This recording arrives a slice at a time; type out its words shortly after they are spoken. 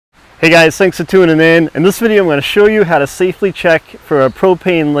Hey guys, thanks for tuning in. In this video I'm going to show you how to safely check for a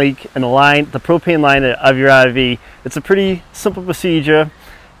propane leak in the propane line of your RV. It's a pretty simple procedure.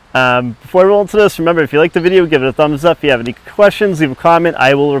 Before I roll into this, remember, if you like the video, give it a thumbs up. If you have any questions, leave a comment.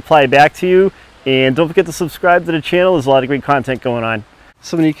 I will reply back to you. And don't forget to subscribe to the channel. There's a lot of great content going on.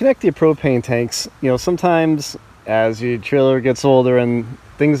 So when you connect your propane tanks, sometimes as your trailer gets older and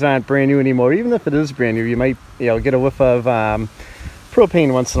things aren't brand new anymore, even if it is brand new, you might get a whiff of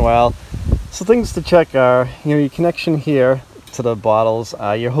propane once in a while. So things to check are your connection here to the bottles,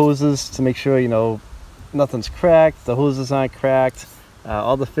 your hoses to make sure nothing's cracked, the hoses aren't cracked,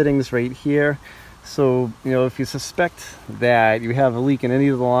 all the fittings right here. So if you suspect that you have a leak in any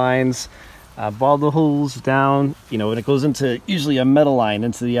of the lines, ball the hose down when it goes into usually a metal line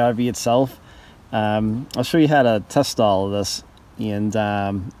into the RV itself. I'll show you how to test all of this and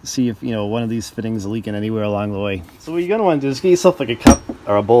see if one of these fittings is leaking anywhere along the way. So what you're going to want to do is get yourself like a cup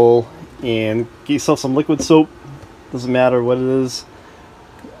or a bowl and get yourself some liquid soap. Doesn't matter what it is.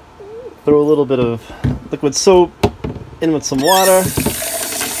 Throw a little bit of liquid soap in with some water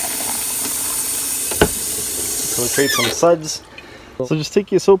so it creates some suds. So just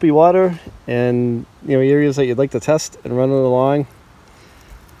take your soapy water and areas that you'd like to test and run it along.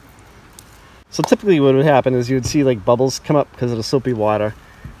 So typically what would happen is you would see like bubbles come up because of the soapy water.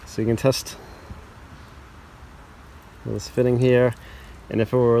 So you can test this fitting here, and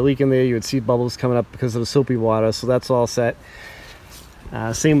if it were a leak in there you would see bubbles coming up because of the soapy water. So that's all set.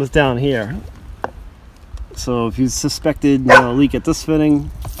 Same with down here. So if you suspected a leak at this fitting,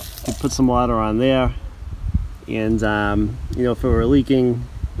 you put some water on there, and if it were leaking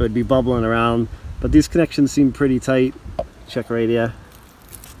it would be bubbling around, but these connections seem pretty tight. Check right here.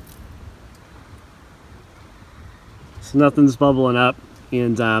 So nothing's bubbling up,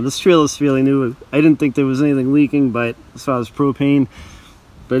 and this trailer is fairly new. I didn't think there was anything leaking, but as far as propane,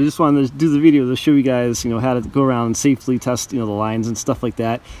 but I just wanted to do the video to show you guys how to go around and safely test the lines and stuff like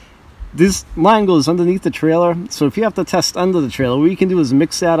that. This line goes underneath the trailer, so if you have to test under the trailer, what you can do is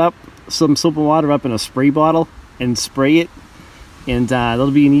mix that up, some soap and water up in a spray bottle and spray it, and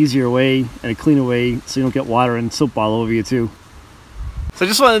that'll be an easier way and a cleaner way so you don't get water and soap all over you too. So I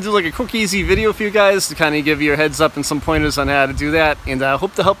just wanted to do like a quick easy video for you guys to kind of give you a heads up and some pointers on how to do that, and I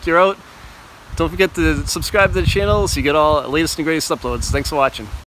hope to help you out. Don't forget to subscribe to the channel so you get all the latest and greatest uploads. Thanks for watching.